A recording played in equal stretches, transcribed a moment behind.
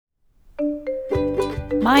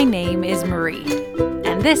My name is Marie,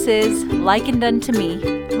 and this is Likened Unto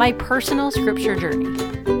Me, my personal scripture journey.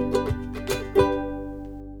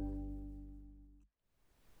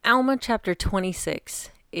 Alma chapter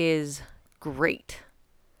 26 is great.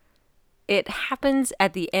 It happens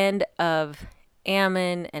at the end of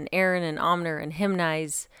Ammon and Aaron and Omner and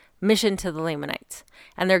Himni's mission to the Lamanites.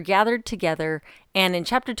 And they're gathered together, and in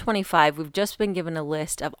chapter 25, we've just been given a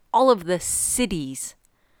list of all of the cities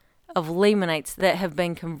of Lamanites that have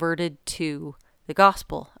been converted to the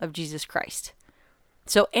gospel of Jesus Christ.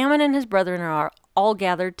 So Ammon and his brethren are all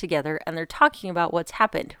gathered together, and they're talking about what's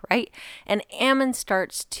happened, right? And Ammon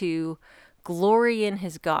starts to glory in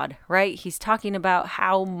his God, right? He's talking about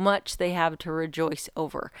how much they have to rejoice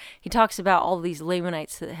over. He talks about all these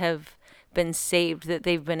Lamanites that have been saved, that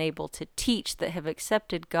they've been able to teach, that have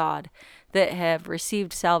accepted God, that have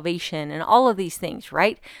received salvation, and all of these things,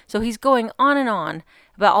 right? So he's going on and on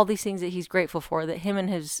about all these things that he's grateful for, that him and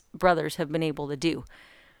his brothers have been able to do.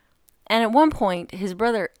 And at one point, his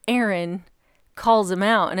brother Aaron calls him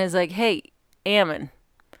out and is like, "Hey, Ammon,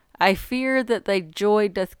 I fear that thy joy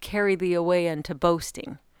doth carry thee away unto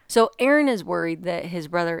boasting." So Aaron is worried that his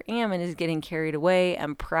brother Ammon is getting carried away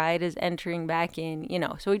and pride is entering back in,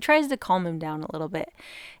 So he tries to calm him down a little bit.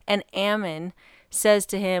 And Ammon says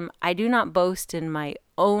to him, "I do not boast in my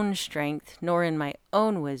own strength, nor in my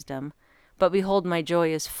own wisdom, but behold, my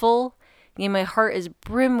joy is full, yea, my heart is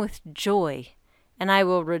brim with joy, and I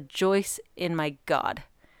will rejoice in my God."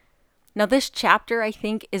 Now, this chapter, I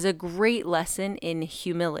think, is a great lesson in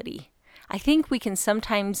humility. I think we can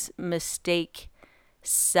sometimes mistake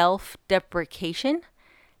self-deprecation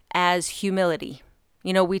as humility.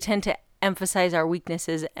 We tend to emphasize our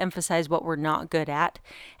weaknesses, emphasize what we're not good at,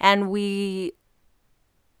 and we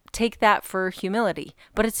take that for humility.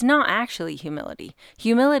 But it's not actually humility.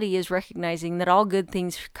 Humility is recognizing that all good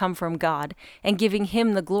things come from God and giving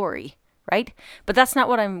Him the glory, right? But that's not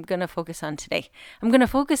what I'm going to focus on today. I'm going to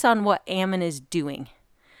focus on what Ammon is doing.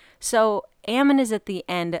 So Ammon is at the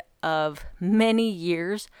end of many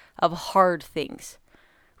years of hard things.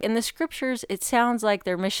 In the scriptures, it sounds like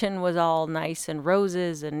their mission was all nice and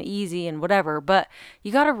roses and easy and whatever, but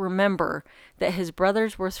you got to remember that his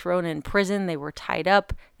brothers were thrown in prison, they were tied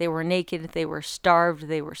up, they were naked, they were starved,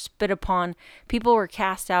 they were spit upon, people were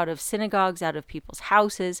cast out of synagogues, out of people's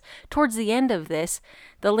houses. Towards the end of this,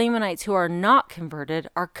 the Lamanites who are not converted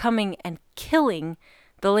are coming and killing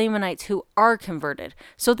the Lamanites who are converted.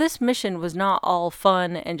 So this mission was not all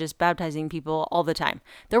fun and just baptizing people all the time.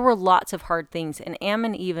 There were lots of hard things. And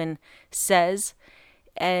Ammon even says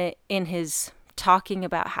in his talking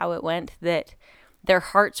about how it went that their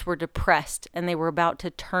hearts were depressed and they were about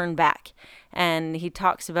to turn back. And he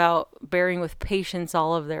talks about bearing with patience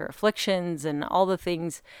all of their afflictions and all the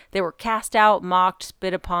things. They were cast out, mocked,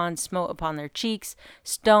 spit upon, smote upon their cheeks,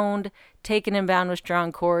 stoned, taken and bound with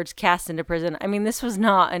strong cords, cast into prison. I mean, this was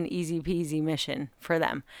not an easy peasy mission for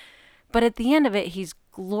them. But at the end of it, he's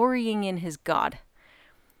glorying in his God.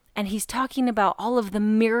 And he's talking about all of the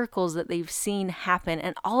miracles that they've seen happen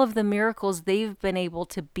and all of the miracles they've been able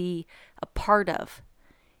to be a part of,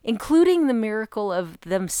 including the miracle of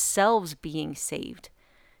themselves being saved.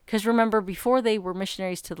 Because remember, before they were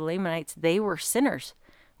missionaries to the Lamanites, they were sinners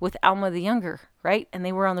with Alma the Younger, right? And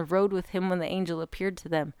they were on the road with him when the angel appeared to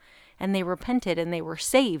them. And they repented and they were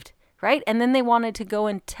saved, right? And then they wanted to go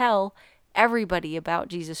and tell everybody about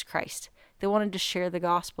Jesus Christ. They wanted to share the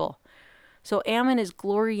gospel. So Ammon is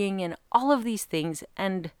glorying in all of these things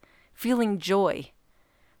and feeling joy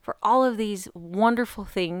for all of these wonderful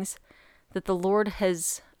things that the Lord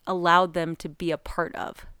has allowed them to be a part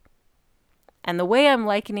of. And the way I'm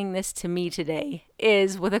likening this to me today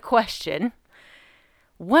is with a question.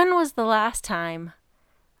 When was the last time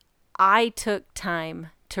I took time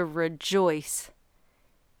to rejoice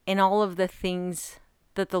in all of the things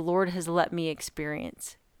that the Lord has let me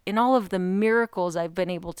experience, in all of the miracles I've been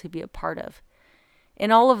able to be a part of, in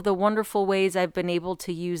all of the wonderful ways I've been able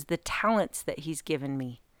to use the talents that He's given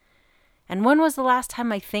me? And when was the last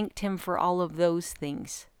time I thanked Him for all of those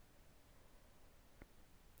things?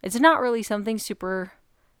 It's not really something super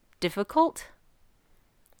difficult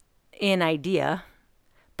in idea,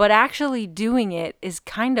 but actually doing it is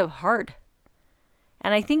kind of hard.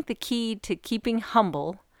 And I think the key to keeping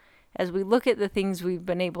humble as we look at the things we've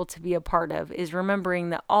been able to be a part of is remembering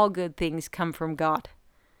that all good things come from God.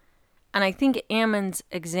 And I think Ammon's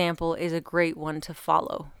example is a great one to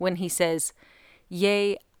follow when he says,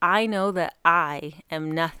 "Yea, I know that I am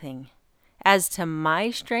nothing. As to my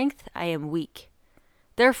strength, I am weak.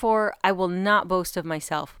 Therefore, I will not boast of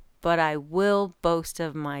myself, but I will boast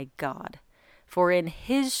of my God. For in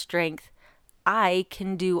His strength, I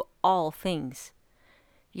can do all things."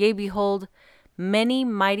 Yea, behold, many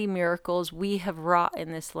mighty miracles we have wrought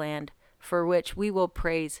in this land, for which we will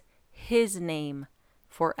praise his name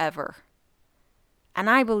forever. And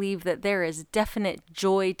I believe that there is definite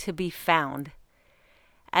joy to be found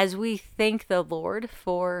as we thank the Lord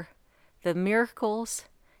for the miracles,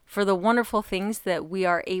 for the wonderful things that we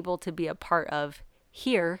are able to be a part of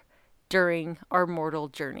here during our mortal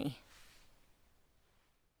journey.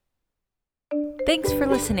 Thanks for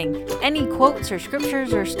listening. Any quotes or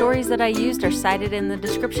scriptures or stories that I used are cited in the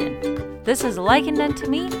description. This is likened unto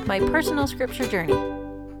me, my personal scripture journey.